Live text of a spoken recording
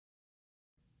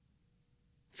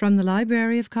From the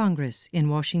Library of Congress in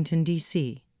Washington,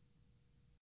 D.C.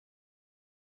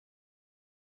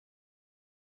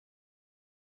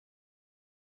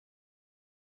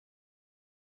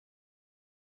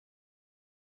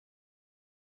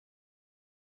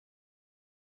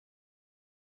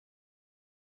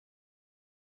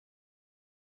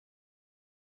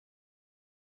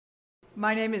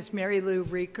 My name is Mary Lou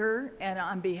Rieker, and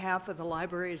on behalf of the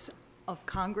Libraries of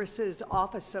Congress's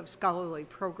Office of Scholarly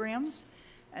Programs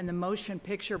and the Motion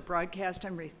Picture Broadcast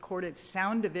and Recorded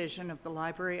Sound Division of the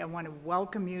library, I want to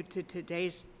welcome you to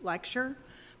today's lecture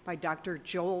by Dr.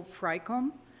 Joel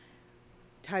Frykholm,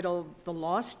 titled The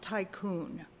Lost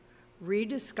Tycoon,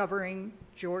 Rediscovering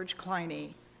George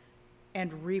Kleine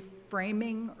and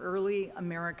Reframing Early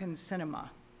American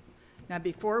Cinema. Now,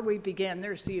 before we begin,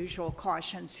 there's the usual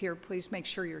cautions here. Please make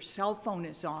sure your cell phone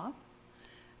is off.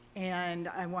 And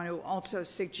I want to also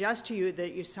suggest to you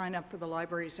that you sign up for the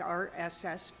library's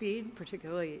RSS feed,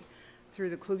 particularly through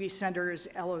the Kluge Center's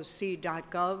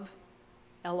loc.gov,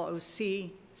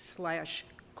 LOC/Kluge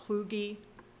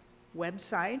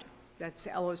website. That's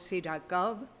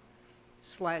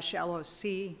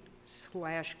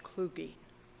loc.gov/LOC/Kluge.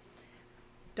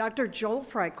 Dr. Joel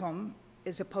Frykholm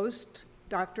is a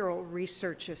postdoctoral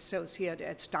research associate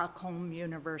at Stockholm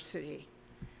University,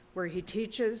 where he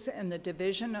teaches in the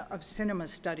Division of Cinema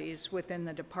Studies within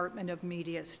the Department of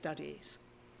Media Studies.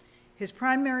 His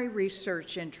primary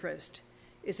research interest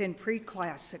is in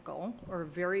pre-classical, or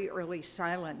very early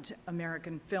silent,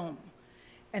 American film,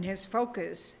 and his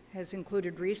focus has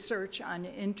included research on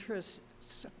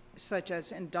interests such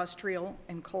as industrial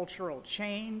and cultural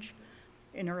change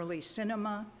in early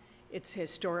cinema, its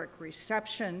historic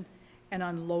reception, and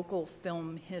on local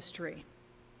film history.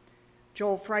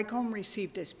 Joel Frykholm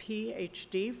received his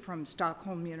PhD from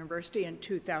Stockholm University in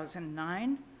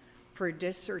 2009 for a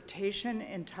dissertation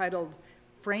entitled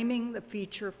Framing the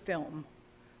Feature Film,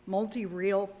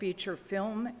 Multi-Reel Feature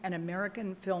Film and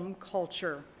American Film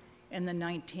Culture in the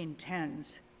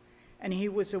 1910s. And he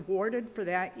was awarded for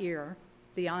that year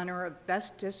the honor of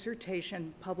Best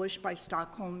Dissertation published by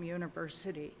Stockholm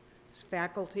University's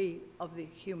Faculty of the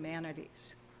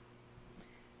Humanities.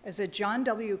 As a John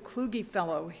W. Kluge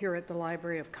Fellow here at the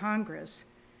Library of Congress,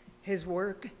 his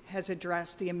work has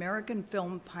addressed the American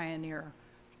film pioneer,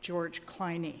 George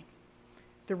Kleine.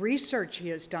 The research he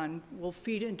has done will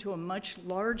feed into a much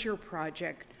larger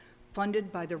project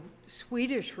funded by the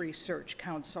Swedish Research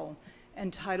Council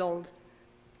entitled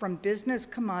From Business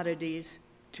Commodities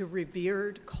to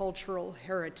Revered Cultural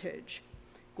Heritage,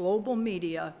 Global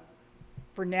Media,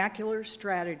 Vernacular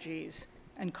Strategies,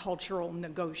 and Cultural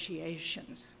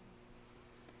Negotiations.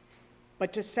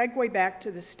 But to segue back to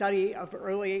the study of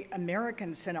early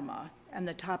American cinema and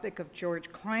the topic of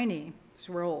George Kleine's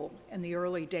role in the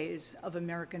early days of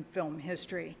American film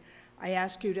history, I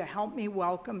ask you to help me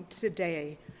welcome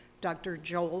today Dr.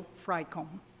 Joel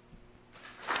Frykholm.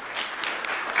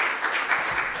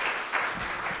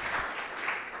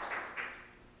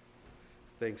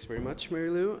 Thanks very much, Mary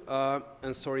Lou.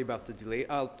 And sorry about the delay.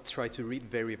 I'll try to read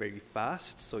very, very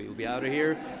fast, so you'll be out of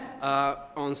here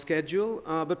on schedule.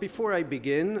 But before I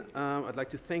begin, I'd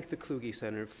like to thank the Kluge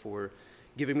Center for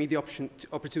giving me the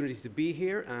opportunity to be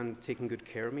here and taking good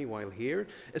care of me while here,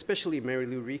 especially Mary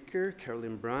Lou Rieker,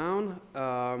 Carolyn Brown,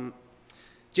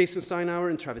 Jason Steinauer,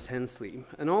 and Travis Hensley.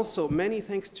 And also many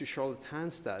thanks to Charlotte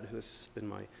Hanstad, who has been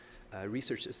my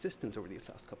research assistant over these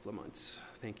last couple of months.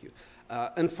 Thank you.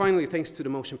 And finally, thanks to the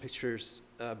Motion Pictures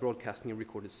Broadcasting and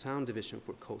Recorded Sound Division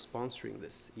for co-sponsoring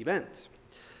this event.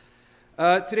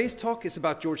 Today's talk is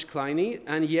about George Kleine,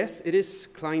 and yes, it is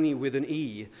Kleine with an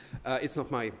E. It's not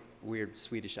my weird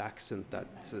Swedish accent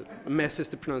that messes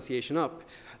the pronunciation up.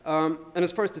 And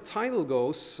as far as the title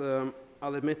goes,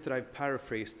 I'll admit that I've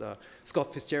paraphrased a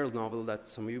Scott Fitzgerald novel that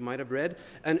some of you might have read.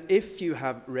 And if you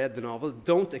have read the novel,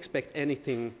 don't expect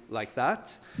anything like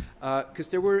that, because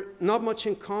there were not much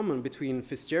in common between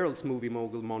Fitzgerald's movie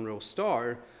mogul Monroe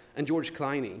Starr and George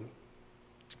Kleine.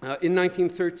 In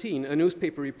 1913, a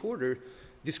newspaper reporter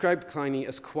described Kleine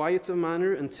as quiet of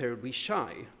manner and terribly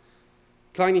shy.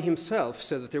 Kleine himself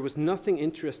said that there was nothing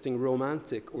interesting,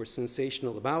 romantic, or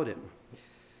sensational about him.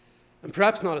 And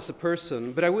perhaps not as a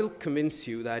person, but I will convince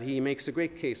you that he makes a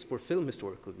great case for film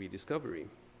historical rediscovery.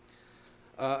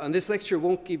 And this lecture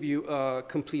won't give you a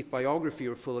complete biography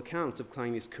or full account of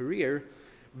Kleine's career,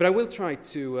 but I will try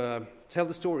to tell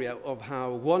the story of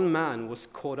how one man was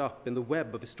caught up in the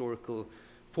web of historical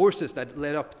forces that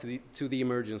led up to the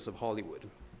emergence of Hollywood.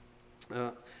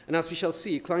 And as we shall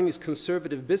see, Kleine's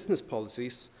conservative business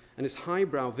policies and his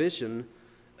highbrow vision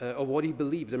of what he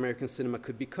believed American cinema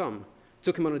could become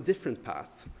took him on a different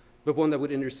path but one that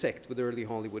would intersect with early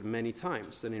Hollywood many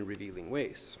times and in revealing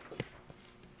ways.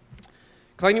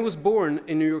 Kleine was born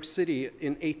in New York City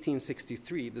in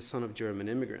 1863, the son of German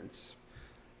immigrants.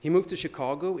 He moved to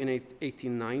Chicago in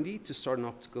 1890 to start an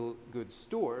optical goods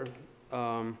store,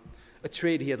 a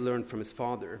trade he had learned from his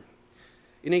father.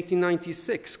 In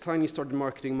 1896, Kleine started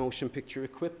marketing motion picture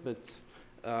equipment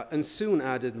and soon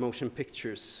added motion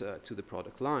pictures to the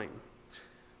product line.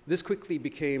 This quickly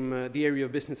became the area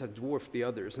of business that dwarfed the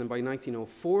others, and by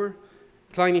 1904,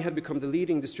 Kleine had become the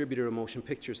leading distributor of motion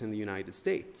pictures in the United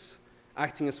States,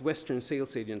 acting as Western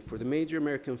sales agent for the major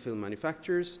American film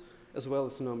manufacturers, as well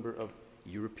as a number of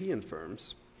European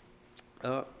firms.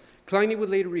 Kleine would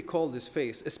later recall this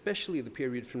phase, especially the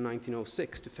period from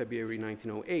 1906 to February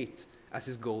 1908, as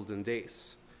his golden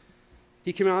days.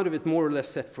 He came out of it more or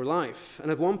less set for life, and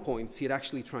at one point he had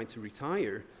actually tried to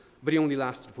retire, but he only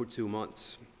lasted for 2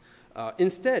 months.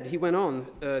 Instead, he went on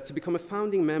to become a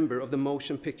founding member of the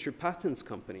Motion Picture Patents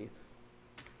Company,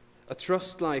 a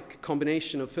trust-like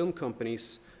combination of film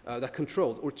companies that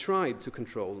controlled or tried to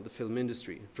control the film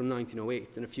industry from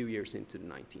 1908 and a few years into the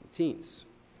 19-teens.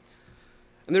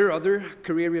 And there are other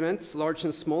career events, large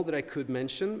and small, that I could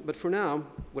mention, but for now,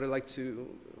 what I'd like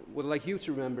you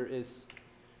to remember is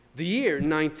the year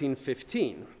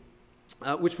 1915,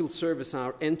 which will serve as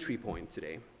our entry point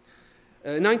today.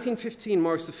 1915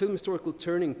 marks a film historical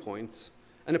turning point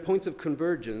and a point of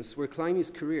convergence where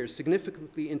Kleine's career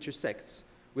significantly intersects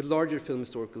with larger film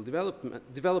historical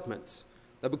developments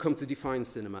that would come to define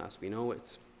cinema as we know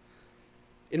it.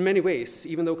 In many ways,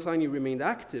 even though Kleine remained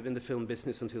active in the film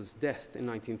business until his death in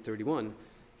 1931,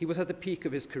 he was at the peak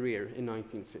of his career in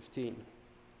 1915.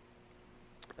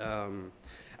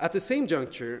 At the same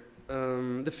juncture,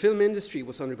 the film industry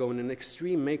was undergoing an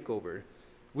extreme makeover,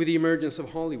 with the emergence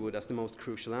of Hollywood as the most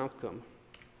crucial outcome.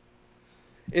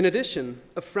 In addition,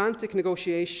 a frantic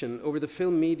negotiation over the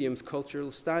film medium's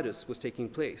cultural status was taking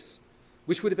place,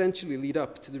 which would eventually lead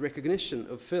up to the recognition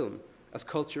of film as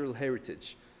cultural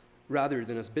heritage, rather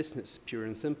than as business, pure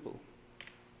and simple.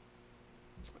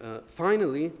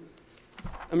 Finally,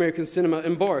 American cinema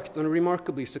embarked on a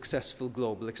remarkably successful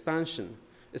global expansion,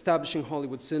 establishing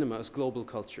Hollywood cinema as global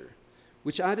culture,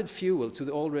 which added fuel to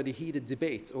the already heated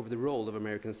debate over the role of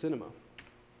American cinema.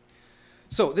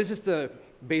 So this is the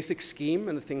basic scheme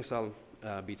and the things I'll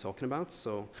be talking about,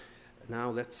 so now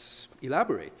let's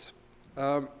elaborate.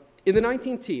 In the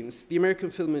 19-teens, the American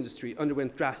film industry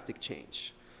underwent drastic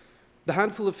change. The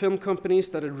handful of film companies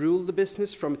that had ruled the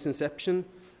business from its inception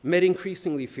met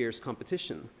increasingly fierce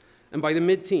competition, and by the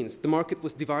mid-teens, the market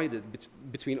was divided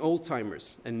between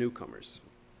old-timers and newcomers.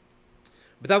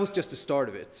 But that was just the start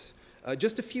of it.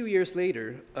 Just a few years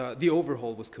later, the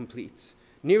overhaul was complete.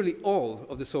 Nearly all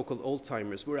of the so-called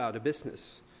old-timers were out of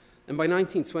business. And by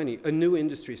 1920, a new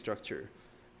industry structure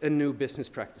and new business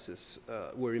practices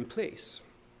were in place.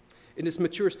 In its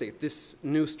mature state, this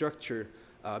new structure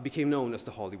became known as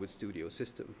the Hollywood studio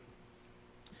system.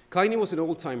 Kleine was an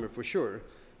old-timer for sure,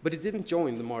 but he didn't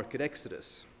join the market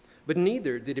exodus. But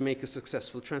neither did he make a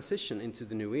successful transition into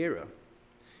the new era.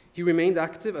 He remained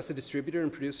active as a distributor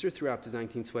and producer throughout the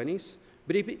 1920s,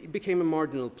 but he became a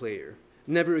marginal player,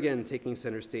 never again taking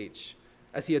center stage,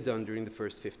 as he had done during the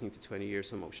first 15 to 20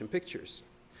 years of motion pictures.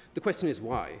 The question is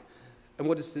why, and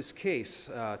what does this case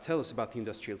tell us about the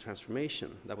industrial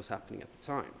transformation that was happening at the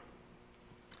time?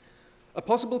 A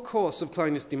possible cause of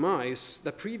Kleine's demise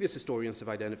that previous historians have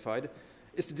identified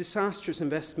is the disastrous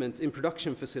investment in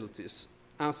production facilities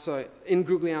in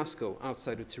Grugliasco,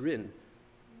 outside of Turin,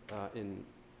 in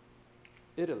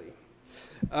Italy.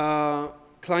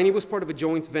 Kleine was part of a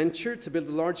joint venture to build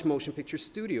a large motion picture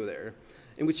studio there,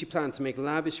 in which he planned to make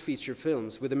lavish feature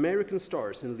films with American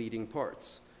stars in leading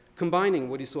parts, combining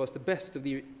what he saw as the best of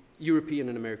the European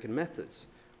and American methods,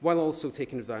 while also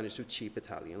taking advantage of cheap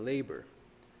Italian labor.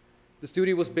 The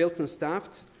studio was built and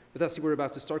staffed, but as they were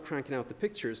about to start cranking out the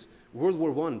pictures, World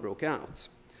War I broke out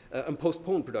and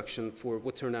postponed production for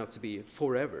what turned out to be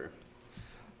forever.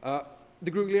 The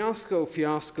Grugliasco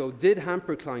fiasco did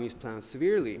hamper Kleine's plans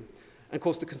severely and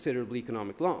caused a considerable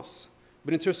economic loss.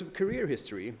 But in terms of career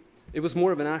history, it was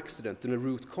more of an accident than a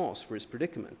root cause for his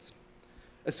predicament.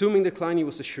 Assuming that Kleine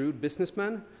was a shrewd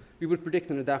businessman, we would predict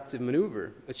an adaptive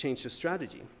maneuver, a change of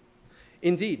strategy.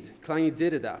 Indeed, Kleine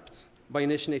did adapt by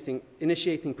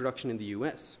initiating production in the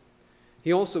US.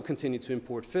 He also continued to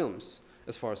import films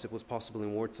as far as it was possible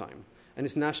in wartime, and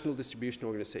his national distribution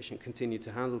organization continued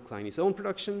to handle Kleine's own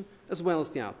production as well as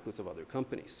the output of other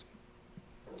companies.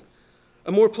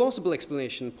 A more plausible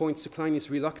explanation points to Kleine's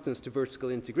reluctance to vertical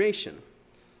integration.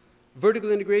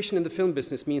 Vertical integration in the film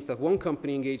business means that one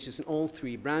company engages in all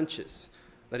three branches,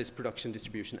 that is production,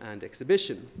 distribution, and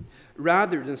exhibition,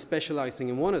 rather than specializing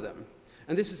in one of them.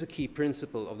 And this is a key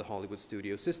principle of the Hollywood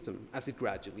studio system as it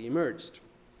gradually emerged.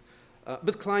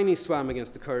 But Kleine swam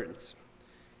against the current.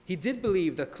 He did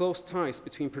believe that close ties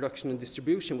between production and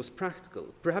distribution was practical,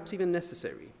 perhaps even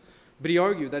necessary, but he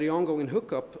argued that the ongoing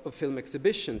hookup of film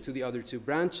exhibition to the other two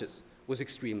branches was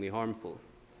extremely harmful.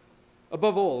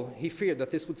 Above all, he feared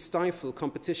that this would stifle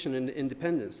competition and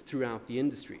independence throughout the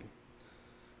industry.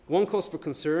 One cause for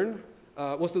concern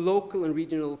was the local and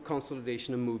regional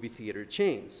consolidation of movie theater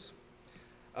chains.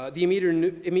 The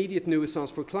immediate nuisance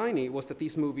for Kleine was that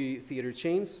these movie theater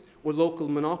chains, or local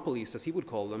monopolies as he would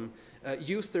call them,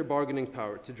 used their bargaining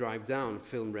power to drive down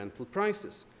film rental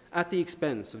prices at the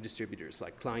expense of distributors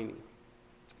like Kleine.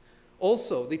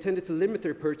 Also, they tended to limit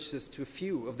their purchases to a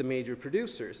few of the major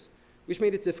producers, which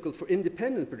made it difficult for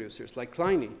independent producers like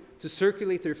Kleine to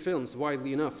circulate their films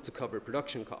widely enough to cover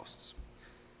production costs.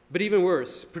 But even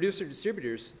worse,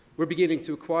 producer-distributors were beginning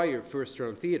to acquire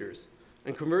first-run theaters,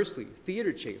 and conversely,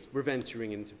 theater chains were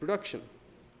venturing into production.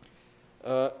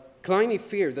 Kleine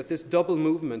feared that this double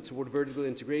movement toward vertical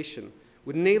integration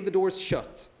would nail the doors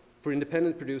shut for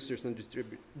independent producers and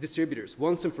distributors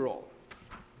once and for all.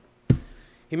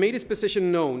 He made his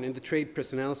position known in the trade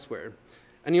press and elsewhere,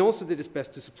 and he also did his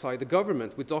best to supply the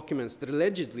government with documents that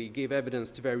allegedly gave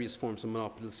evidence to various forms of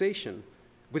monopolization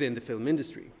within the film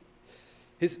industry.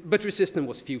 But resistance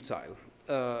was futile.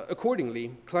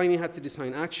 Accordingly, Kleine had to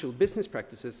design actual business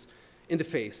practices in the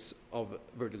face of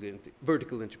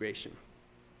vertical integration.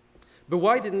 But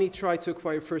why didn't he try to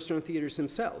acquire first-run theaters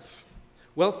himself?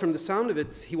 Well, from the sound of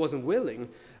it, he wasn't willing,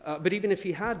 but even if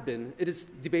he had been, it is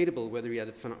debatable whether he had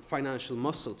a financial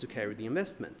muscle to carry the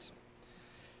investment.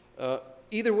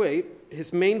 Either way,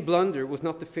 his main blunder was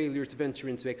not the failure to venture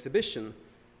into exhibition,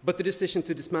 but the decision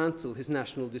to dismantle his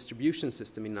national distribution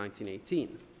system in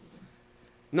 1918.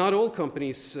 Not all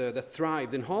companies that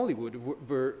thrived in Hollywood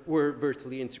were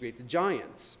vertically integrated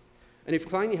giants, and if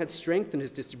Kleine had strengthened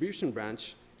his distribution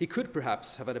branch, he could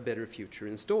perhaps have had a better future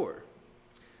in store.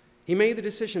 He made the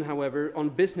decision, however, on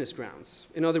business grounds,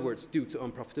 in other words, due to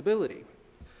unprofitability.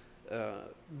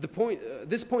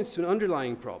 This points to an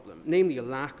underlying problem, namely a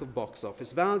lack of box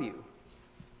office value.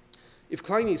 If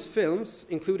Kleine's films,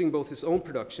 including both his own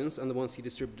productions and the ones he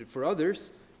distributed for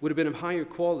others, would have been of higher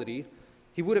quality,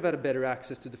 he would have had a better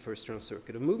access to the first-run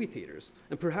circuit of movie theaters,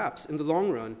 and perhaps, in the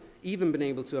long run, even been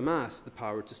able to amass the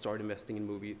power to start investing in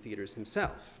movie theaters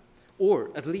himself, or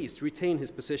at least retain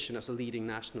his position as a leading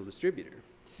national distributor.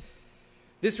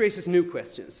 This raises new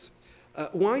questions.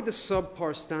 Why the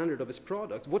subpar standard of his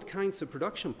product? What kinds of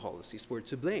production policies were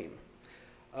to blame?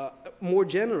 More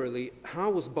generally, how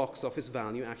was box office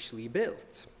value actually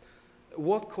built?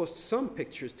 What caused some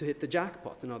pictures to hit the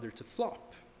jackpot and others to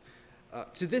flop?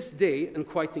 To this day, and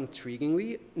quite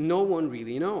intriguingly, no one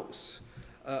really knows.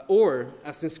 Or,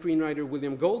 as in screenwriter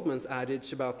William Goldman's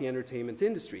adage about the entertainment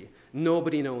industry,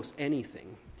 nobody knows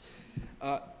anything.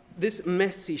 This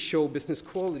messy show business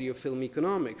quality of film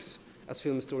economics, as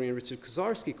film historian Richard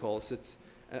Kozarski calls it,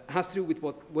 has to do with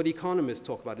what economists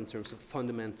talk about in terms of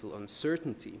fundamental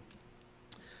uncertainty.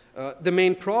 The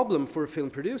main problem for a film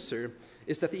producer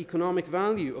is that the economic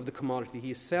value of the commodity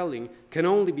he is selling can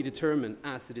only be determined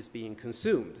as it is being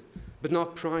consumed, but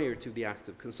not prior to the act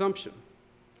of consumption.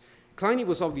 Kleine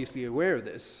was obviously aware of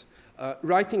this.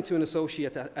 Writing to an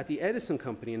associate at the Edison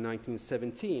Company in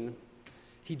 1917,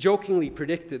 he jokingly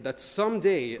predicted that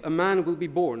someday a man will be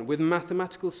born with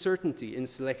mathematical certainty in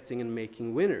selecting and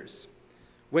making winners.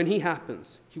 When he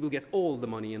happens, he will get all the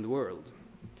money in the world.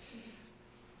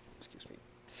 Excuse me.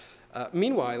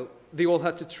 Meanwhile, they all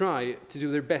had to try to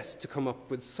do their best to come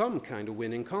up with some kind of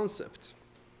winning concept.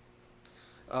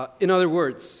 In other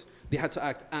words, they had to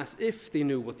act as if they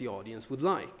knew what the audience would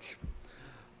like.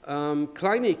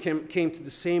 Kleine came to the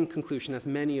same conclusion as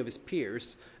many of his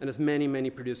peers and as many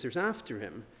producers after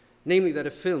him, namely that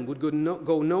a film would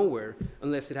go nowhere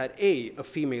unless it had A, a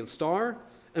female star,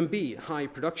 and B, high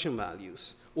production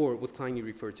values, or what Kleine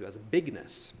referred to as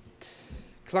bigness.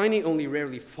 Kleine only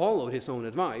rarely followed his own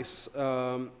advice,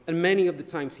 and many of the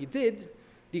times he did,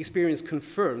 the experience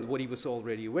confirmed what he was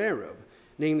already aware of,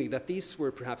 namely that these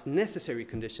were perhaps necessary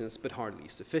conditions, but hardly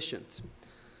sufficient.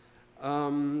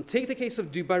 Take the case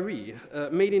of Du Barry,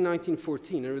 made in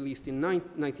 1914 and released in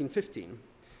 1915.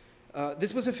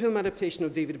 This was a film adaptation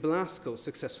of David Belasco's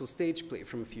successful stage play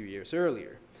from a few years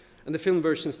earlier, and the film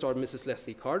version starred Mrs.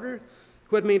 Leslie Carter,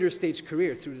 who had made her stage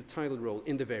career through the title role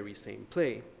in the very same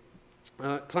play.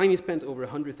 Kleine spent over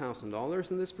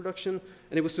 $100,000 in this production,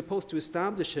 and it was supposed to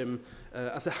establish him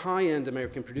as a high-end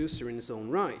American producer in his own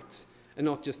right, and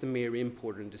not just a mere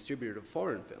importer and distributor of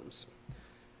foreign films.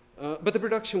 But the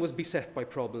production was beset by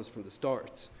problems from the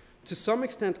start, to some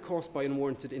extent caused by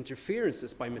unwarranted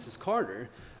interferences by Mrs. Carter,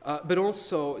 but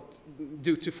also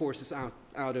due to forces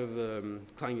out of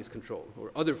Kleine's control,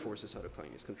 or other forces out of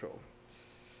Kleine's control.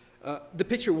 The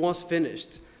picture was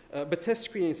finished, but test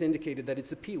screenings indicated that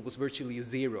its appeal was virtually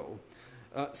zero.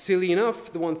 Silly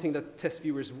enough, the one thing that test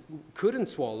viewers couldn't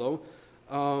swallow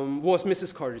was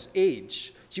Mrs. Carter's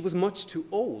age. She was much too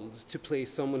old to play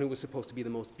someone who was supposed to be the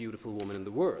most beautiful woman in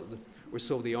the world, or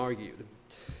so they argued.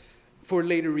 For a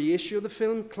later reissue of the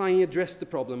film, Kleine addressed the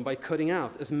problem by cutting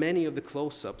out as many of the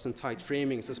close-ups and tight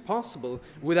framings as possible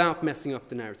without messing up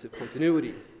the narrative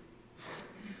continuity.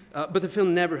 But the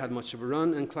film never had much of a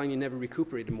run, and Kleine never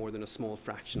recuperated more than a small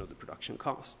fraction of the production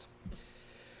cost.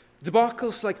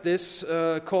 Debacles like this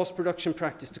caused production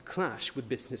practice to clash with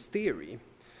business theory.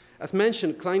 As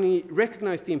mentioned, Kleine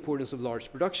recognized the importance of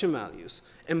large production values,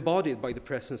 embodied by the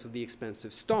presence of the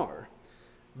expensive star.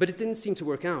 But it didn't seem to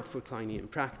work out for Kleine in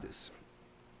practice.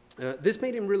 This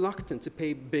made him reluctant to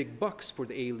pay big bucks for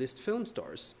the A-list film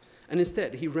stars, and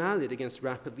instead he rallied against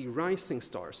rapidly rising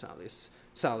star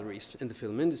salaries in the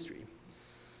film industry.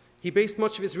 He based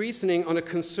much of his reasoning on a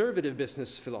conservative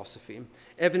business philosophy,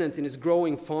 evident in his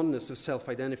growing fondness of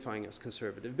self-identifying as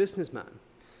conservative businessman.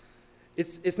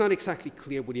 It's not exactly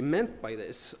clear what he meant by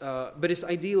this, but his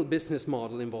ideal business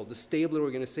model involved a stable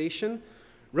organization,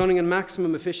 running on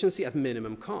maximum efficiency at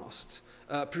minimum cost,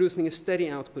 producing a steady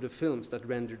output of films that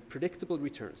rendered predictable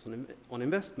returns on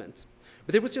investment.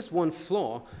 But there was just one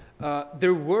flaw.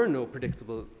 There were no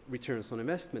predictable returns on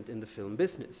investment in the film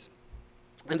business.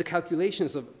 And the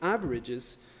calculations of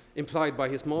averages implied by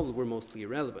his model were mostly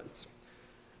irrelevant.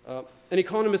 An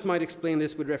economist might explain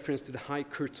this with reference to the high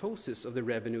kurtosis of the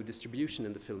revenue distribution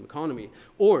in the film economy,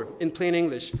 or, in plain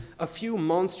English, a few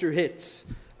monster hits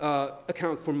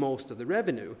account for most of the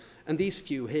revenue, and these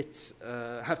few hits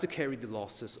have to carry the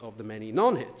losses of the many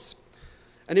non-hits.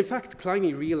 And in fact,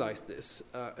 Kleine realized this,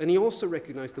 and he also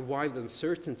recognized the wild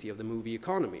uncertainty of the movie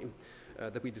economy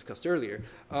that we discussed earlier,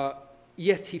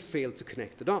 yet he failed to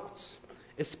connect the dots,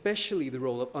 especially the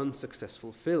role of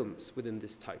unsuccessful films within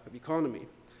this type of economy.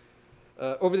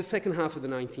 Over the second half of the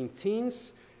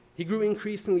 19-teens, he grew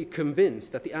increasingly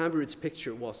convinced that the average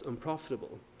picture was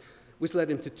unprofitable, which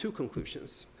led him to two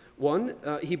conclusions. One,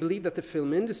 he believed that the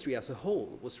film industry as a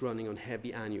whole was running on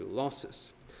heavy annual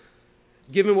losses.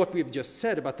 Given what we've just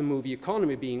said about the movie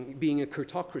economy being a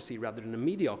kurtocracy rather than a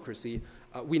mediocrity,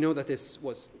 we know that this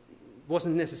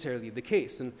wasn't necessarily the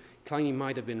case, and Kleine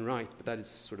might have been right, but that is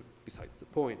sort of besides the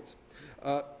point.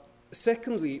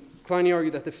 Secondly, Kleine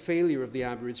argued that the failure of the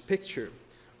average picture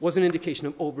was an indication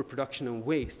of overproduction and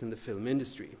waste in the film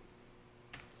industry.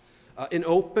 In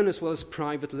open as well as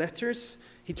private letters,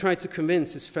 he tried to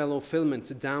convince his fellow filmmen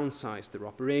to downsize their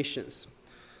operations.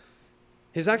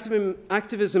 His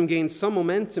activism gained some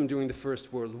momentum during the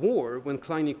First World War when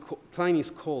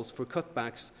Kleine's calls for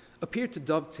cutbacks appeared to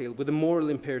dovetail with the moral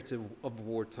imperative of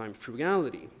wartime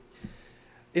frugality.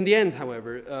 In the end,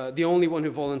 however, the only one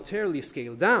who voluntarily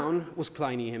scaled down was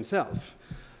Kleine himself.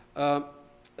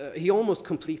 He almost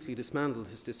completely dismantled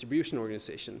his distribution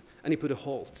organization, and he put a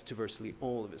halt to virtually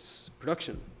all of his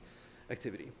production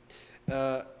activity.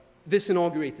 This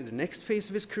inaugurated the next phase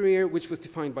of his career, which was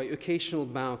defined by occasional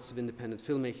bouts of independent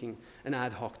filmmaking and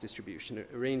ad hoc distribution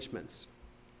arrangements.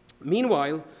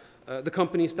 Meanwhile, the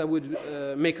companies that would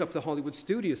make up the Hollywood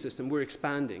studio system were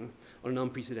expanding on an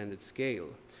unprecedented scale,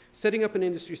 setting up an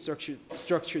industry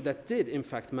structure that did, in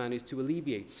fact, manage to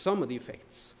alleviate some of the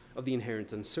effects of the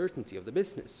inherent uncertainty of the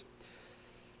business,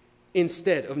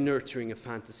 instead of nurturing a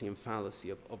fantasy and fallacy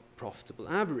of profitable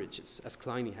averages, as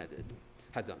Kleine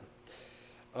had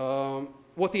done.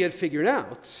 What they had figured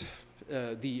out,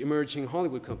 the emerging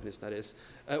Hollywood companies that is,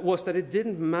 was that it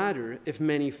didn't matter if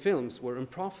many films were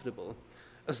unprofitable,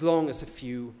 as long as a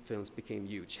few films became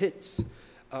huge hits,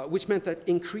 which meant that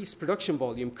increased production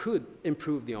volume could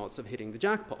improve the odds of hitting the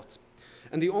jackpot.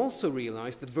 And they also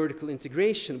realized that vertical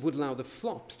integration would allow the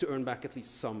flops to earn back at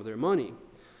least some of their money.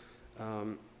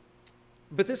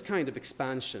 But this kind of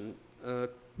expansion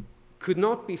could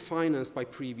not be financed by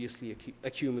previously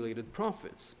accumulated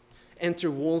profits.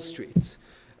 Enter Wall Street.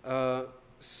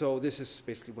 So this is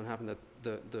basically what happened,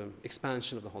 that the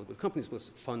expansion of the Hollywood companies was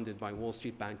funded by Wall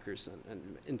Street bankers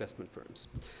and investment firms.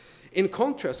 In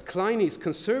contrast, Kleine's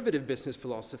conservative business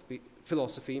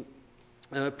philosophy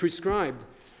prescribed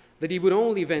that he would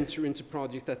only venture into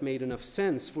projects that made enough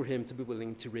sense for him to be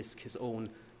willing to risk his own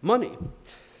money.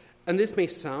 And this may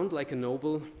sound like a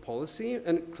noble policy,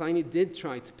 and Kleine did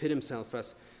try to pit himself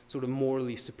as sort of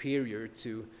morally superior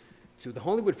to the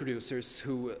Hollywood producers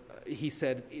who, he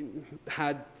said,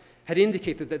 had had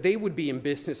indicated that they would be in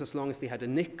business as long as they had a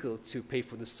nickel to pay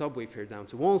for the subway fare down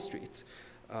to Wall Street.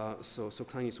 So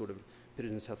Kleine sort of put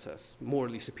himself as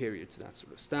morally superior to that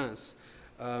sort of stance.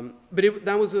 But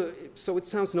so it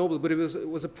sounds noble, but it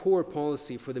was a poor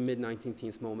policy for the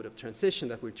mid-19th moment of transition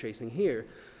that we're tracing here,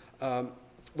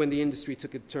 when the industry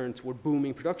took a turn toward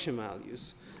booming production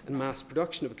values and mass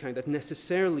production of a kind that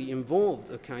necessarily involved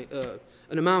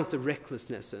an amount of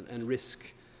recklessness and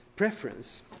risk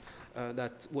preference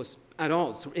that was at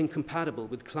all sort of incompatible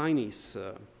with Kleine's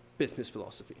business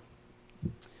philosophy.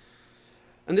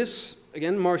 And this,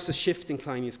 again, marks a shift in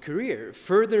Kleine's career,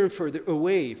 further and further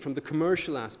away from the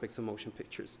commercial aspects of motion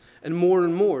pictures, and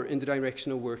more in the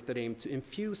direction of work that aimed to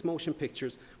infuse motion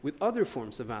pictures with other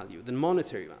forms of value than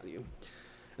monetary value.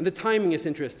 And the timing is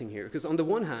interesting here, because on the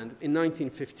one hand, in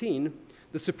 1915,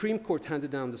 the Supreme Court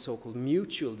handed down the so-called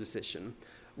mutual decision,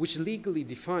 which legally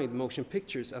defined motion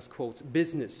pictures as, quote,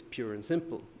 business pure and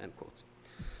simple, end quote.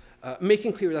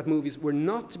 Making clear that movies were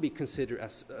not to be considered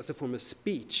as a form of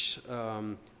speech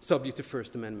subject to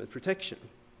First Amendment protection.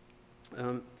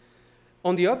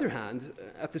 On the other hand,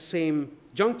 at the same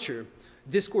juncture,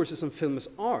 discourses on film as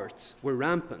art were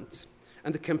rampant,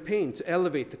 and the campaign to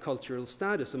elevate the cultural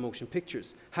status of motion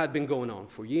pictures had been going on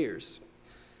for years.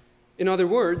 In other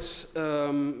words,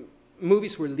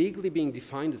 movies were legally being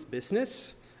defined as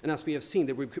business, and as we have seen,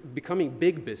 they were becoming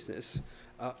big business,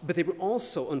 but they were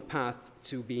also on path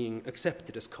to being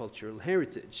accepted as cultural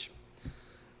heritage.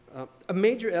 A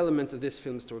major element of this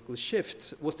film historical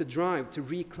shift was the drive to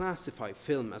reclassify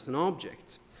film as an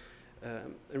object,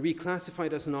 and reclassify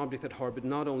it as an object that harbored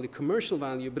not only commercial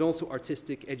value, but also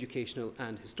artistic, educational,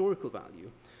 and historical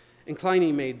value. And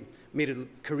Kleine made it a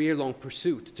career-long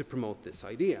pursuit to promote this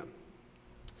idea.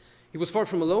 He was far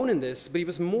from alone in this, but he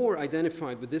was more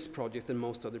identified with this project than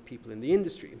most other people in the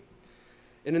industry.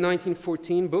 In a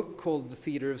 1914 book called The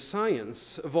Theatre of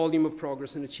Science, a volume of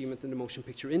progress and achievement in the motion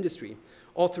picture industry,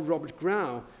 author Robert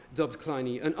Grau dubbed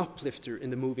Kleine an uplifter in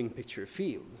the moving picture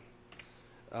field.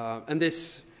 And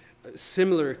this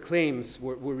similar claims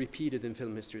were repeated in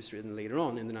film histories written later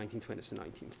on in the 1920s and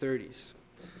 1930s.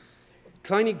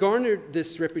 Kleine garnered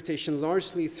this reputation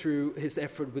largely through his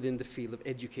effort within the field of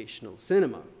educational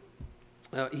cinema.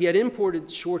 He had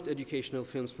imported short educational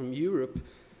films from Europe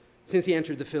since he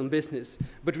entered the film business,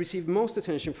 but received most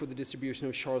attention for the distribution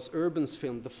of Charles Urban's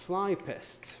film, The Fly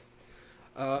Pest,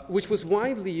 which was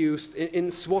widely used in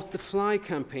Swat the Fly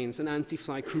campaigns and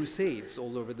anti-fly crusades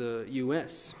all over the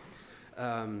US,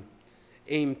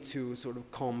 aimed to sort of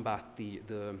combat the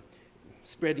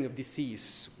spreading of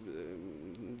disease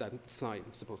that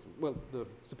the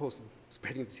supposed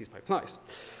spreading of disease by flies.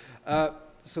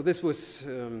 So this was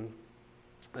an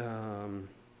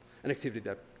activity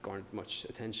that garnered much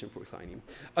attention for Kleine.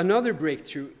 Another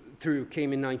breakthrough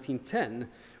came in 1910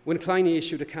 when Kleine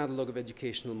issued a catalog of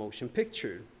educational motion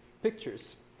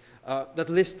pictures that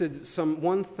listed some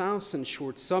 1,000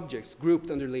 short subjects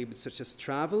grouped under labels such as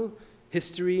travel,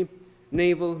 history,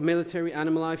 naval, military,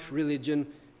 animal life, religion,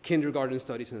 kindergarten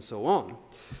studies, and so on.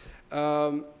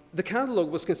 The catalog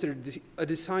was considered a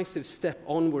decisive step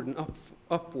onward and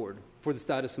upward for the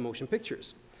status of motion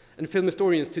pictures. And film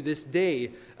historians to this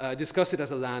day discuss it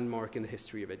as a landmark in the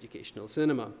history of educational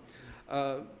cinema.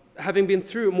 Having been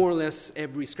through more or less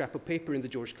every scrap of paper in the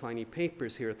George Kleine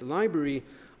papers here at the library,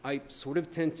 I sort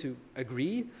of tend to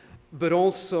agree, but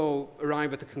also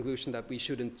arrive at the conclusion that we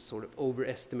shouldn't sort of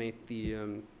overestimate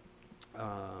the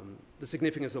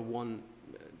significance of one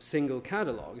single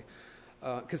catalog.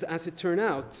 Because as it turned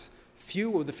out,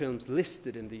 few of the films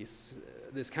listed in this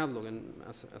catalog, and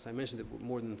as I mentioned, there were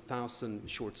more than 1,000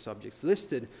 short subjects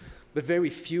listed, but very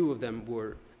few of them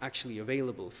were actually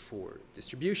available for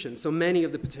distribution. So many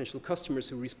of the potential customers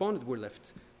who responded were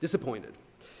left disappointed.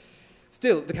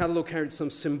 Still, the catalog carried some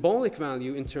symbolic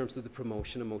value in terms of the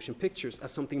promotion of motion pictures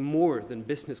as something more than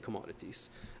business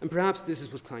commodities. And perhaps this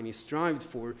is what Kleine strived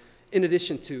for, in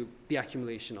addition to the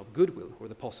accumulation of goodwill, or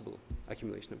the possible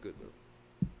accumulation of goodwill.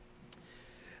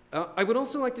 I would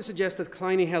also like to suggest that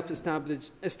Kleine helped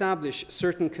establish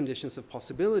certain conditions of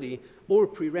possibility or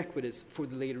prerequisites for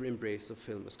the later embrace of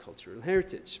film as cultural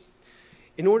heritage.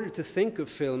 In order to think of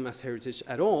film as heritage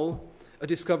at all, a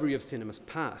discovery of cinema's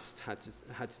past had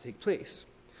to take place.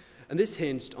 And this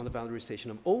hinged on the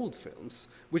valorization of old films,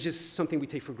 which is something we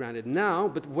take for granted now,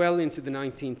 but well into the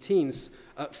 19-teens,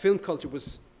 film culture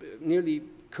was nearly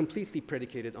completely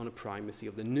predicated on a primacy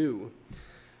of the new.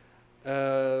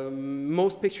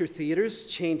 Most picture theaters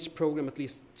changed program at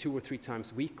least 2 or 3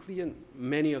 times weekly, and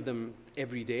many of them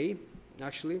every day,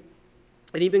 actually.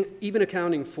 And even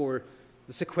accounting for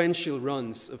the sequential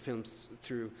runs of films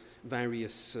through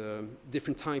various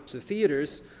different types of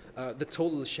theaters, the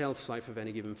total shelf life of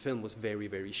any given film was very,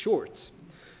 very short.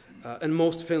 And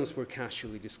most films were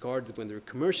casually discarded when their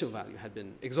commercial value had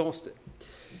been exhausted.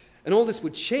 And all this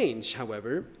would change,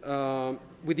 however,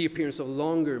 with the appearance of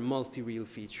longer multi-reel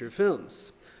feature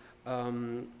films.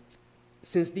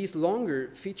 Since these longer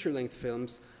feature-length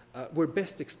films were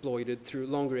best exploited through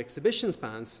longer exhibition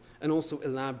spans and also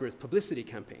elaborate publicity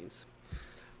campaigns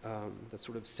that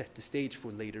sort of set the stage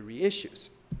for later reissues.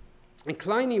 And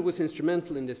Kleine was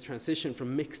instrumental in this transition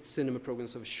from mixed cinema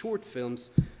programs of short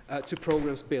films to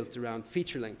programs built around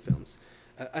feature-length films,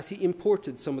 as he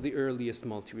imported some of the earliest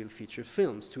multi-reel feature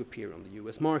films to appear on the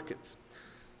US markets.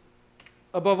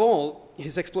 Above all,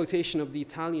 his exploitation of the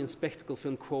Italian spectacle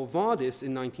film Quo Vadis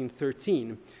in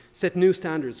 1913 set new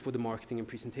standards for the marketing and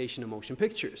presentation of motion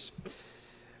pictures.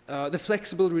 The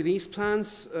flexible release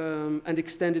plans and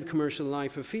extended commercial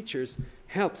life of features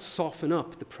helped soften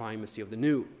up the primacy of the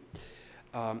new,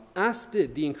 as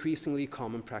did the increasingly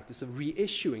common practice of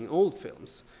reissuing old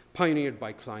films, pioneered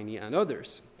by Kleine and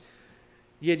others.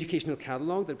 The educational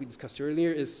catalog that we discussed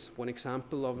earlier is one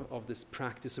example of this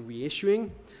practice of reissuing.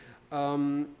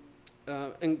 And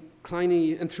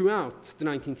Kleine, and throughout the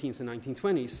 19-teens and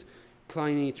 1920s,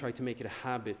 Kleine tried to make it a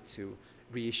habit to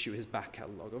reissue his back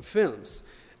catalog of films.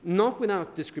 Not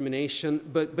without discrimination,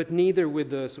 but neither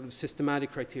with the sort of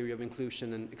systematic criteria of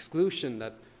inclusion and exclusion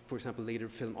that, for example, later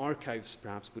film archives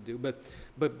perhaps would do.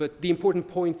 But the important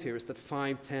point here is that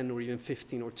 5, 10, or even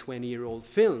 15 or 20-year-old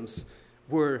films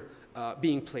were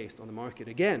being placed on the market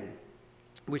again,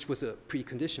 which was a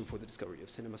precondition for the discovery of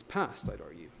cinema's past, I'd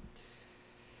argue.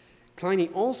 Kleine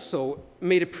also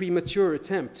made a premature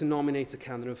attempt to nominate a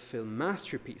canon of film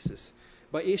masterpieces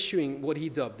by issuing what he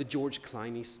dubbed the George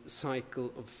Kleine's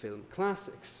cycle of film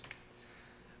classics.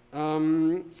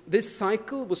 This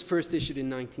cycle was first issued in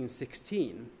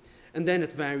 1916, and then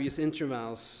at various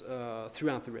intervals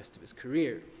throughout the rest of his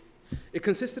career. It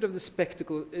consisted of the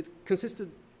spectacles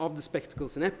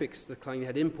and epics that Kleine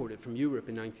had imported from Europe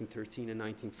in 1913 and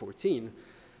 1914,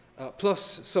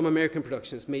 plus some American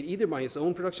productions made either by his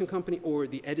own production company or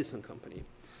the Edison Company.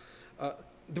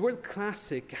 The word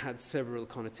classic had several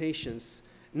connotations,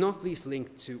 not least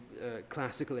linked to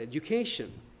classical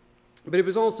education, but it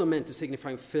was also meant to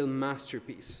signify film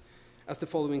masterpiece, as the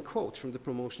following quote from the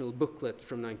promotional booklet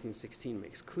from 1916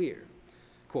 makes clear.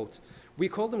 Quote, "We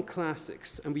call them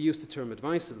classics, and we use the term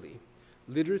advisedly.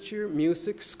 Literature,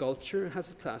 music, sculpture has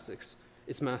its classics,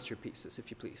 its masterpieces, if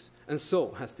you please, and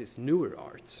so has this newer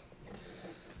art."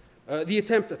 The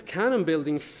attempt at canon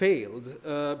building failed,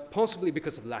 possibly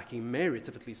because of lacking merit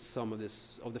of at least some of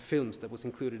the films that was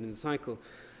included in the cycle,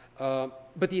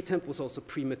 but the attempt was also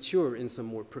premature in some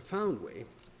more profound way.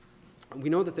 We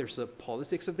know that there's a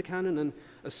politics of the canon and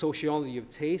a sociology of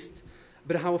taste,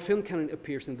 but how a film canon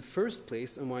appears in the first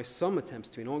place and why some attempts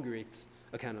to inaugurate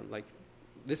a canon, like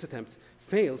this attempt,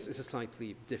 fails is a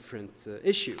slightly different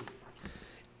issue.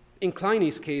 In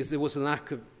Kleine's case, there was a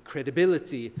lack of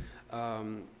credibility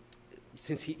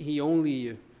since he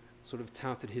only sort of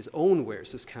touted his own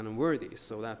wares as canon-worthy,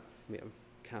 so that may have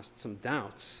cast some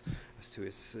doubts as to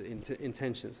his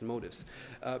intentions and motives.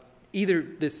 Either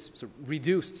this sort of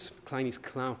reduced Kleine's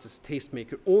clout as a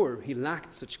tastemaker, or he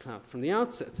lacked such clout from the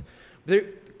outset. There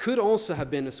could also have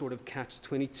been a sort of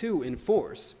catch-22 in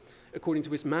force, according to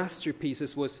which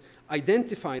masterpieces was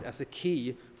identified as a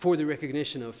key for the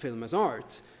recognition of film as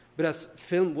art, but as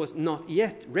film was not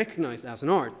yet recognized as an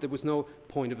art, there was no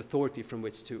point of authority from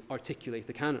which to articulate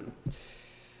the canon.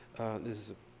 This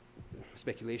is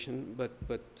speculation,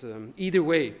 but either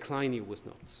way, Kleine was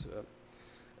not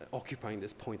occupying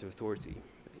this point of authority.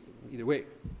 Either way.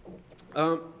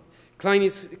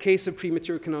 Kleine's case of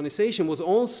premature canonization was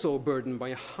also burdened by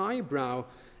a highbrow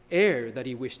air that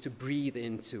he wished to breathe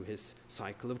into his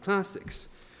cycle of classics.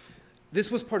 This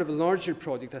was part of a larger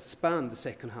project that spanned the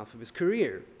second half of his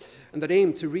career, and that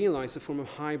aimed to realize a form of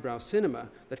highbrow cinema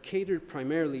that catered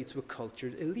primarily to a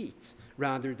cultured elite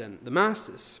rather than the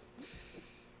masses,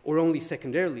 or only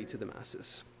secondarily to the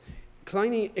masses.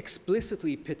 Kleine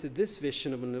explicitly pitted this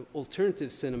vision of an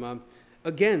alternative cinema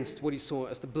against what he saw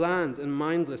as the bland and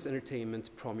mindless entertainment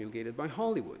promulgated by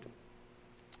Hollywood.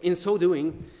 In so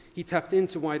doing, he tapped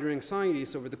into wider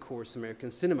anxieties over the course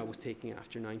American cinema was taking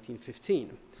after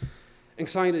 1915.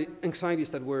 Anxieties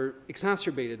that were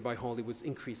exacerbated by Hollywood's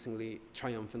increasingly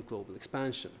triumphant global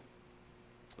expansion.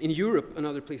 In Europe and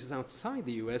other places outside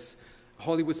the US,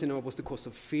 Hollywood cinema was the cause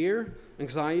of fear,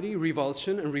 anxiety,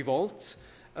 revulsion, and revolt.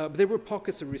 But there were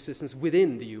pockets of resistance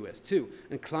within the US too,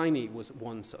 and Kleine was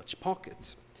one such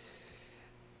pocket.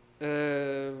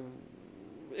 It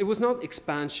was not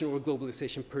expansion or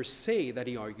globalization per se that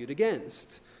he argued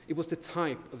against. It was the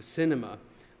type of cinema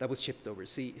that was shipped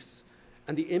overseas,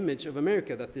 and the image of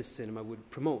America that this cinema would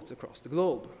promote across the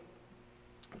globe.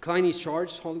 Kleine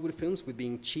charged Hollywood films with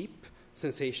being cheap,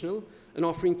 sensational, and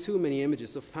offering too many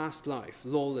images of fast life,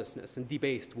 lawlessness, and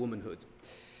debased womanhood.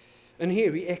 And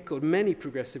here he echoed many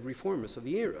progressive reformers of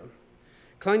the era.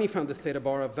 Kleine found the Theta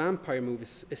Bara vampire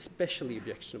movies especially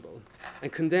objectionable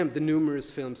and condemned the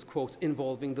numerous films, quote,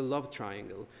 involving the love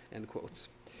triangle, end quotes.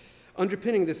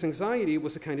 Underpinning this anxiety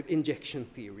was a kind of injection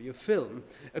theory of film,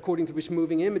 according to which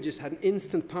moving images had an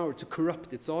instant power to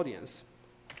corrupt its audience,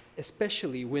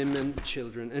 especially women,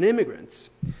 children, and immigrants.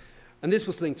 And this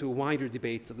was linked to a wider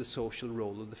debate of the social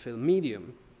role of the film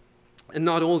medium. And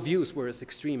not all views were as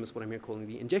extreme as what I'm here calling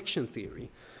the injection theory.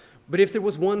 But if there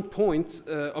was one point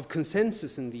of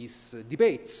consensus in these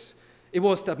debates, it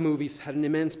was that movies had an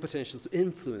immense potential to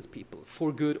influence people,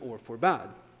 for good or for bad.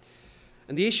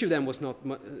 And the issue then was not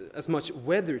as much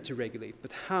whether to regulate,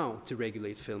 but how to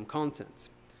regulate film content.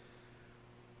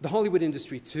 The Hollywood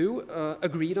industry, too,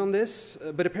 agreed on this,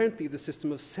 but apparently the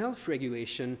system of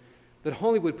self-regulation that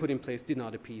Hollywood put in place did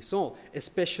not appease all,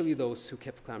 especially those who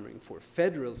kept clamoring for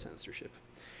federal censorship.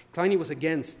 Kleine was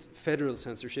against federal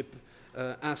censorship,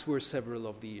 as were several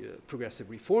of the progressive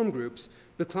reform groups,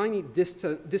 but Kleine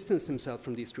distanced himself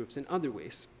from these groups in other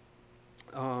ways.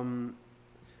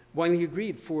 While he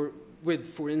agreed with,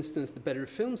 for instance, the Better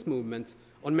Films movement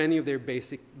on many of their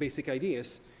basic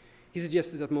ideas, he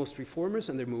suggested that most reformers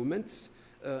and their movements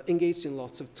engaged in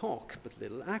lots of talk but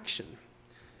little action.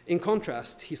 In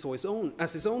contrast, he saw his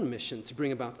own mission to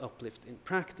bring about uplift in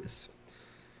practice.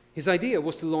 His idea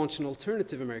was to launch an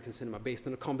alternative American cinema based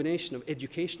on a combination of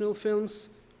educational films,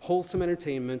 wholesome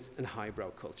entertainment, and highbrow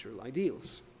cultural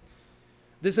ideals.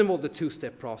 This involved a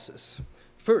two-step process.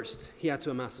 First, he had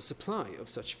to amass a supply of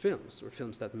such films, or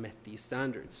films that met these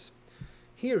standards.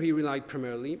 Here he relied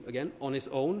primarily, again, on his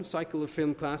own cycle of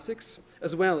film classics,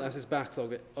 as well as his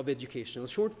backlog of educational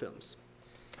short films.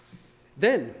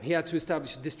 Then he had to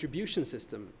establish a distribution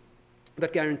system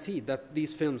that guaranteed that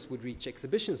these films would reach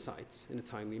exhibition sites in a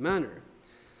timely manner.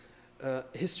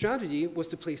 His strategy was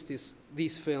to place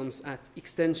these films at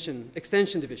extension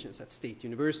divisions at state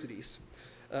universities,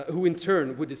 who in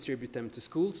turn would distribute them to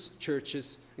schools,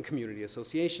 churches, and community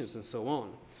associations, and so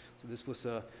on. So this was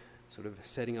a sort of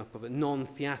setting up of a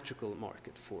non-theatrical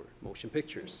market for motion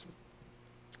pictures.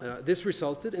 This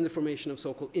resulted in the formation of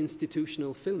so-called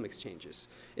institutional film exchanges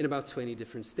in about 20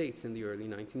 different states in the early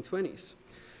 1920s.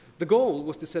 The goal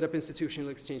was to set up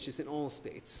institutional exchanges in all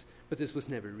states, but this was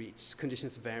never reached.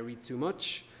 Conditions varied too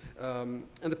much, and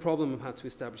the problem of how to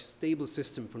establish a stable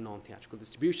system for non-theatrical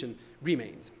distribution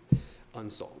remained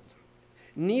unsolved.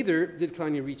 Neither did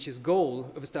Kleine reach his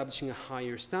goal of establishing a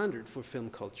higher standard for film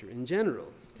culture in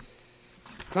general.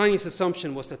 Kleine's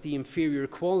assumption was that the inferior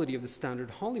quality of the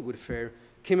standard Hollywood fare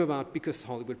came about because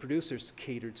Hollywood producers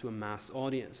catered to a mass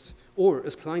audience, or,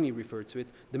 as Kleine referred to it,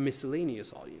 the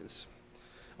miscellaneous audience.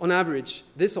 On average,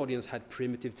 this audience had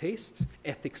primitive tastes,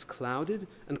 ethics clouded,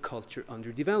 and culture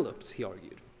underdeveloped, he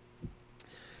argued.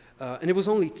 And it was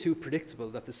only too predictable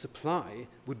that the supply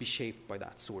would be shaped by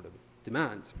that sort of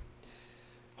demand.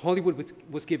 Hollywood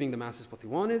was giving the masses what they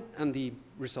wanted, and the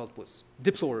result was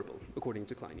deplorable, according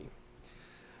to Kleine.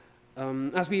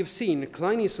 As we have seen,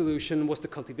 Kleine's solution was the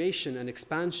cultivation and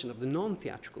expansion of the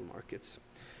non-theatrical markets.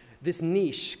 This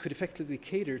niche could effectively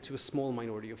cater to a small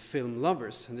minority of film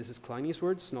lovers, and this is Kleine's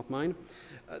words, not mine,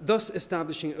 thus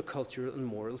establishing a cultural and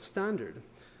moral standard.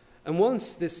 And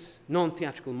once this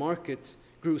non-theatrical market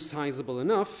grew sizable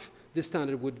enough, this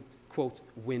standard would, quote,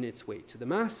 win its way to the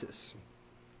masses,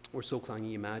 or so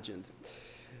Kleine imagined.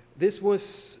 This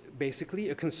was basically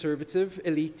a conservative,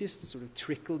 elitist, sort of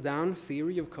trickle-down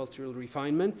theory of cultural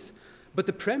refinement, but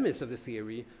the premise of the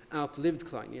theory outlived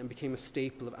Kleine and became a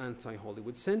staple of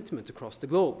anti-Hollywood sentiment across the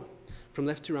globe, from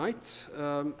left to right,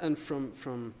 and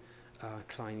from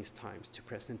Kleine's times to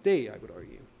present day, I would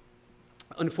argue.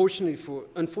 Unfortunately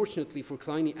for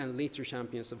Kleine and later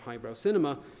champions of highbrow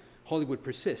cinema, Hollywood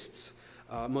persists,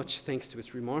 much thanks to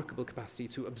its remarkable capacity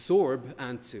to absorb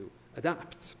and to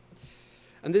adapt.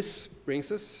 And this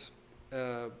brings us,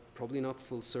 probably not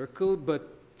full circle,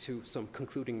 but to some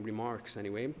concluding remarks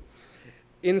anyway.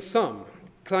 In sum,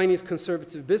 Kleine's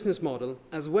conservative business model,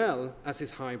 as well as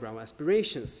his highbrow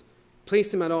aspirations,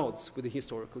 placed him at odds with the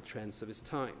historical trends of his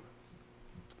time.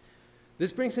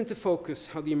 This brings into focus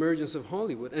how the emergence of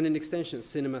Hollywood, and in extension,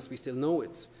 cinema as we still know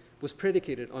it, was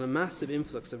predicated on a massive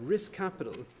influx of risk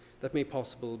capital that made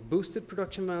possible boosted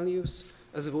production values,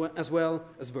 as well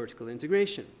as vertical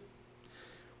integration.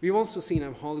 We've also seen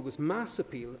how Hollywood's mass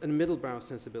appeal and middlebrow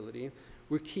sensibility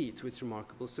were key to its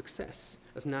remarkable success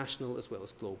as national as well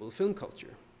as global film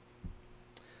culture.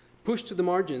 Pushed to the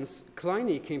margins,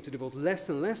 Kleine came to devote less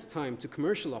and less time to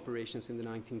commercial operations in the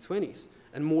 1920s,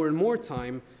 and more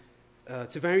time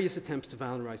to various attempts to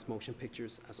valorize motion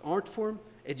pictures as art form,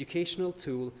 educational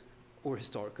tool, or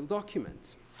historical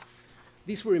document.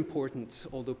 These were important,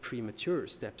 although premature,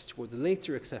 steps toward the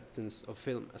later acceptance of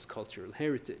film as cultural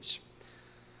heritage.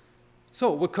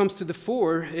 So what comes to the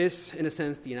fore is, in a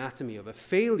sense, the anatomy of a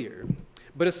failure.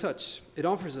 But as such, it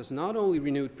offers us not only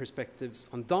renewed perspectives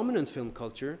on dominant film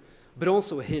culture, but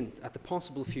also a hint at the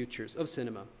possible futures of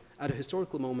cinema at a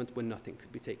historical moment when nothing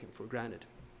could be taken for granted.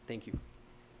 Thank you.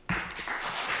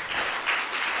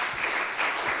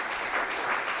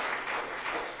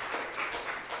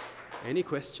 Any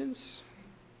questions?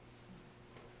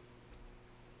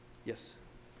 Yes.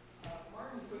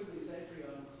 Martin Quigley's entry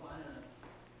on Kleine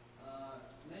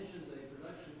mentions a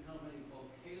production company called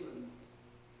Kalin,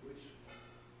 which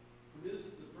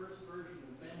produced the first version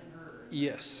of Ben-Hur.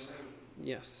 Yes.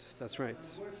 Yes, that's right.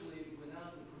 Unfortunately,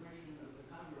 without the permission of the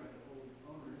copyright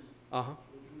owners, Uh-huh.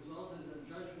 which resulted in a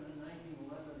judgment in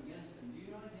 1911 against him. Do you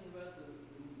know anything about the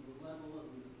level of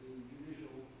the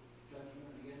judicial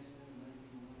judgment against him in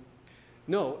 1911?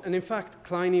 No, and in fact,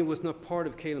 Kleine was not part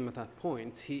of Kalem at that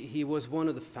point. He was one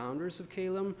of the founders of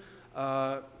Kalem.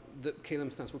 The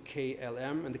Kalem stands for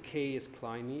KLM, and the K is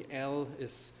Kleine, L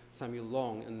is Samuel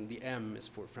Long, and the M is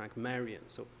for Frank Marion,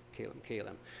 so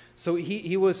KLM. So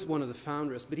he was one of the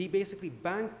founders, but he basically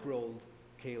bankrolled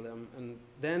Kalem and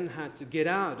then had to get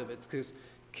out of it because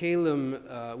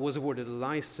Kalem was awarded a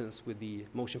license with the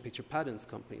Motion Picture Patents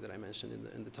Company that I mentioned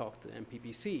in the talk, the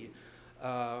MPPC.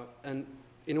 And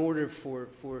in order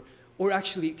or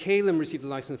actually Kalem received a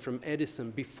license from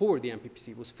Edison before the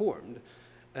MPPC was formed.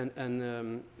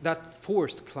 And that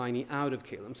forced Kleine out of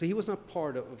Kalem. So he was not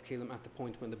part of Kalem at the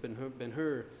point when the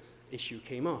Ben-Hur issue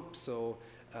came up. So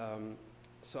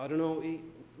I don't know,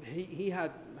 he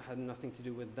had nothing to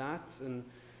do with that. And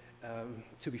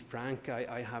to be frank,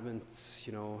 I haven't,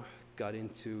 got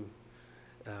into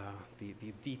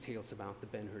the details about the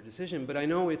Ben-Hur decision, but I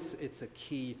know it's a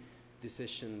key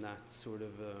decision that sort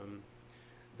of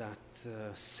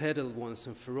settled once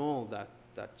and for all that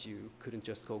you couldn't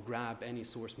just go grab any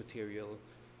source material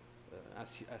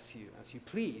as you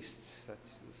pleased.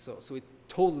 So it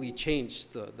totally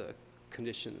changed the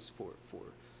conditions for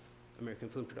American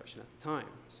film production at the time.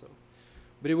 So,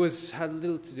 but it had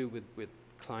little to do with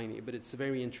Kleine, but it's a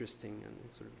very interesting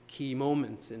and sort of key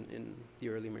moment in the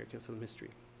early American film history.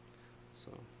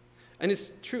 So, and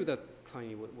it's true that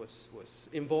Kleine was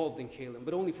involved in Kalem,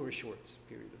 but only for a short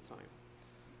period of time.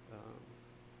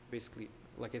 Basically,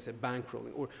 like I said,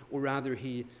 bankrolling, or rather,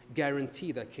 he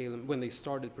guaranteed that Kalem, when they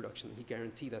started production, he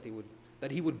guaranteed that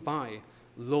he would buy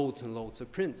loads and loads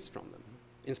of prints from them,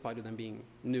 in spite of them being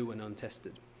new and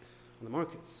untested on the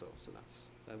market. So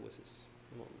that was his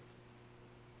involvement.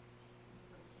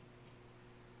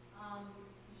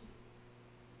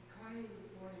 Kleine was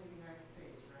born in the United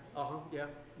States, right? Yeah.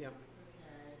 Okay.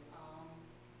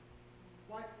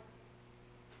 What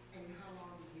and how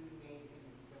long did you remain in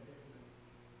the business?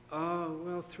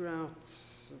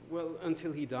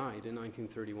 Until he died in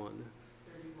 1931.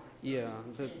 31. So Yeah,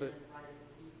 he but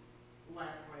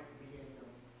left right at the beginning of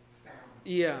sound.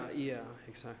 yeah,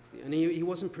 exactly. And he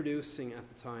wasn't producing at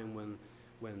the time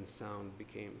when sound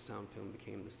film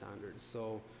became the standard.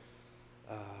 So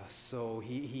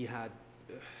he had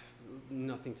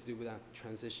nothing to do with that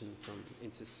transition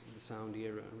into the sound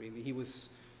era. Really, he was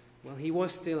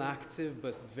still active,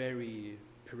 but very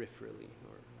peripherally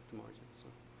or at the margin. So.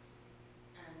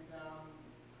 And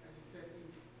as you said, he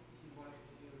wanted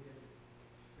to do his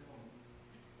films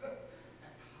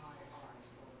as high art.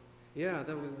 Yeah,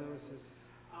 that was his.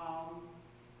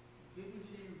 Didn't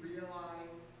he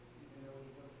realize, even though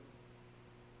he was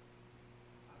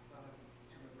a son of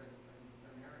immigrants, but he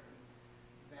was American,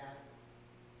 that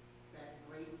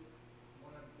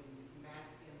one of the mass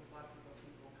influxes of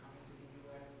people coming to the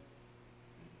U.S.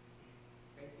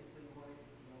 basically wanted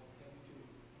to come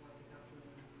to a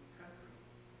new country?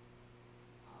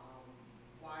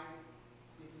 Why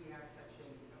did he have such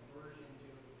an aversion to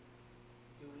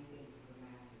doing things for the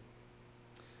masses?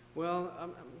 Well,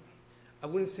 I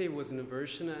wouldn't say it was an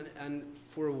aversion, and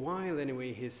for a while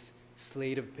anyway, his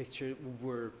slate of pictures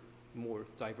were more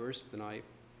diverse than I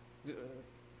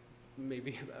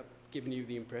maybe have given you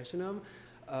the impression of.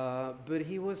 But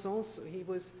he was,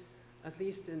 at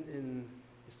least in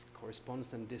his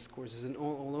correspondence and discourses and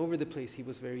all over the place, he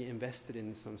was very invested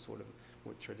in some sort of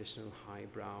more traditional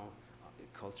highbrow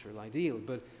cultural ideal.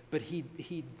 But he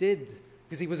did,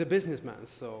 because he was a businessman,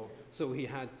 so he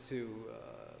had to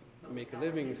make a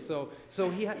living. So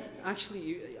he had,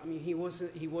 actually, I mean, he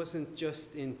wasn't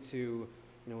just into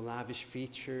lavish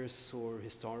features or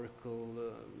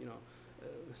historical,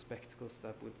 spectacles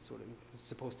that would sort of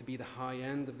supposed to be the high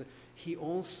end of the. He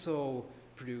also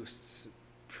produced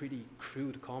pretty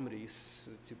crude comedies,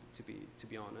 to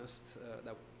be honest.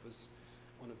 That was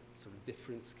on a sort of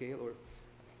different scale, or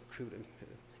crude.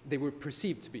 They were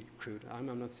perceived to be crude. I'm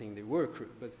not saying they were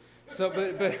crude, but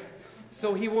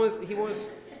so he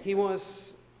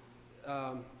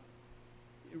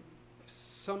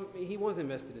was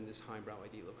invested in this highbrow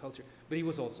ideal of culture, but he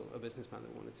was also a businessman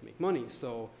that wanted to make money.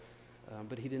 So,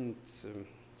 but he didn't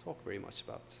talk very much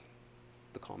about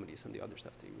the comedies and the other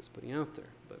stuff that he was putting out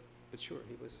there. But sure,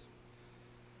 he was.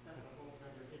 That's a whole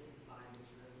other hidden side that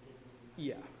you have to get into.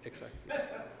 Yeah, exactly.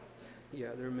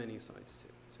 Yeah, there are many sides to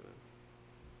it.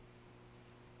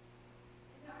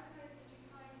 In the archive, did you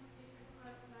come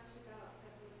across much about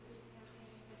publicity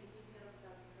campaigns, any details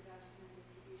about the production and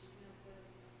distribution of the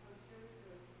posters?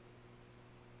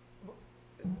 Or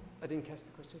I didn't catch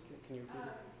the question. Can you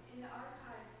repeat it? in the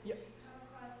archives, Yeah. did you come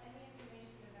across any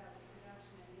information about the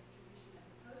production and distribution of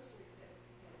the posters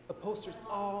Posters?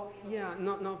 Oh, yeah,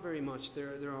 not very much.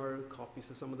 There are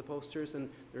copies of some of the posters, and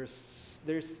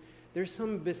there's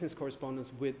some business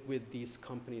correspondence with these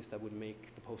companies that would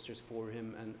make the posters for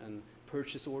him and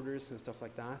purchase orders and stuff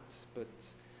like that.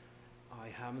 But I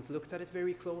haven't looked at it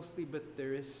very closely. But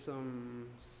there is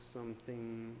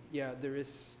something. Yeah, there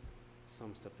is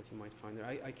some stuff that you might find there.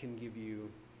 I can give you.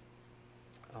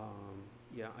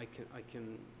 Yeah, I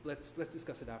can. Let's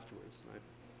discuss it afterwards.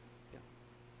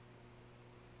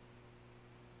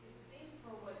 It seemed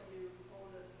from what you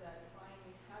told us that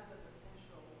Kleine had the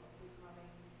potential of becoming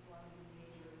one of the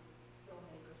major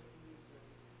filmmakers, producers,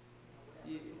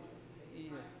 whatever you wanted to get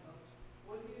the time. So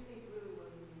what do you think really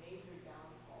was the major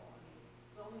downfall? I mean,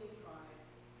 so many tries,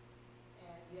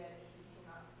 and yet he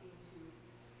cannot seem to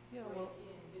break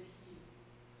in. Did he?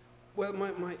 Well,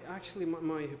 my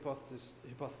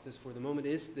hypothesis for the moment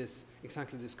is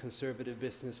exactly this conservative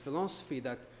business philosophy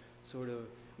that sort of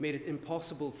made it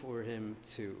impossible for him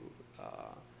to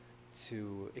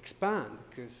expand,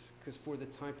 because for the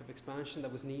type of expansion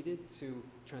that was needed to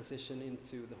transition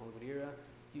into the Hollywood era,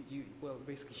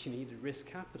 basically you needed risk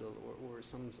capital or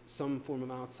some form of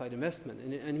outside investment,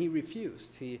 and he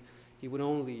refused. He would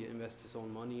only invest his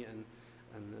own money, and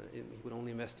he would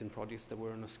only invest in projects that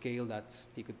were on a scale that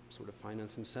he could sort of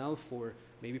finance himself or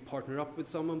maybe partner up with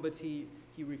someone, but he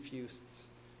refused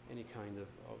any kind of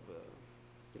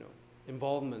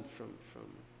involvement from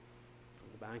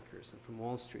the bankers and from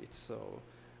Wall Street. So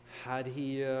had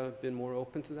he been more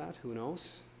open to that, who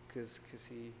knows? Because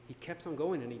he kept on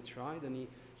going, and he tried, and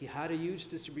he had a huge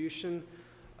distribution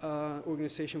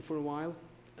organization for a while,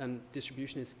 and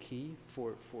distribution is key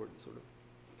for sort of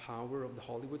power of the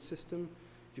Hollywood system.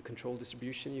 If you control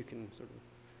distribution, you can sort of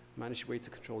manage your way to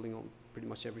controlling on pretty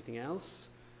much everything else.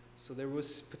 So there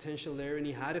was potential there, and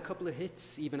he had a couple of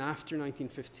hits even after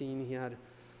 1915. He had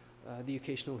the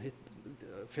occasional hit,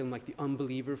 film like The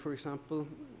Unbeliever, for example.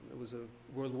 It was a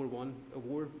World War I, a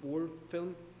war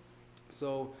film.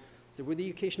 So there were the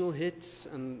occasional hits,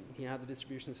 and he had the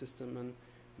distribution system, and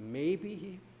maybe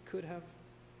he could have,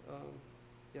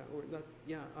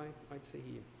 I'd say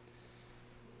he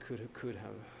could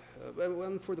have.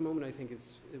 Well, for the moment, I think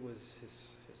it was his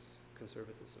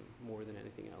conservatism more than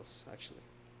anything else, actually.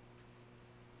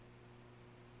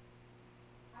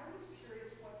 I was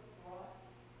curious what brought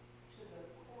to the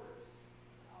courts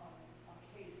a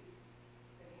case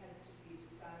that had to be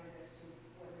decided as to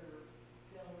whether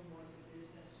film was a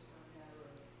business or a matter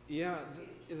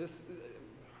of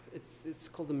it's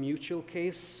called the Mutual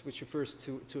case, which refers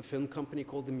to a film company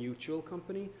called the Mutual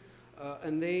Company.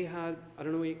 And they had, I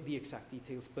don't know the exact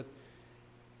details, but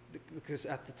because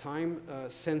at the time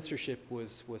censorship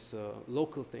was a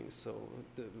local thing, so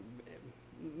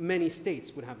many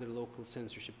states would have their local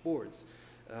censorship boards,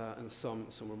 and some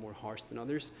were more harsh than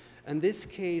others. And this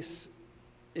case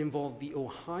involved the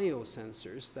Ohio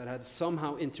censors that had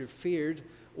somehow interfered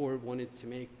or wanted to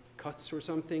make cuts or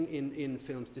something in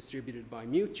films distributed by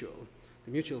Mutual,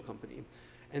 the Mutual Company.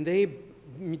 And the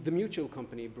Mutual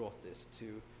Company brought this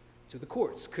to the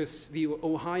courts, because the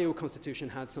Ohio Constitution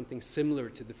had something similar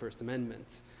to the First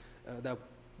Amendment that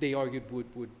they argued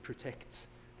would protect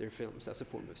their films as a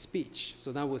form of speech.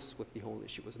 So that was what the whole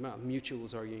issue was about. Mutual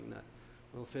was arguing that,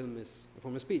 well, film is a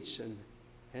form of speech, and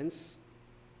hence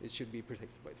it should be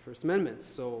protected by the First Amendment.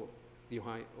 So the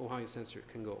Ohio censor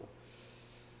can go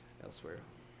elsewhere.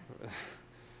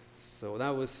 So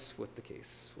that was what the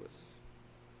case was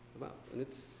about, and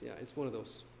it's one of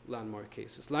those landmark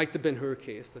cases, like the Ben-Hur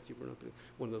case that you brought up,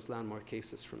 one of those landmark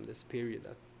cases from this period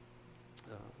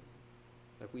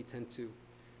that we tend to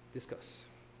discuss.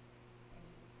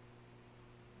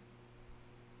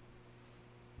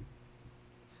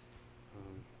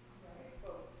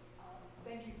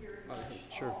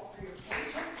 Sure.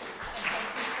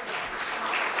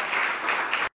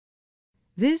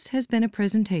 This has been a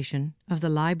presentation of the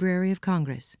Library of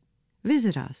Congress.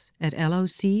 Visit us at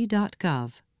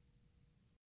loc.gov.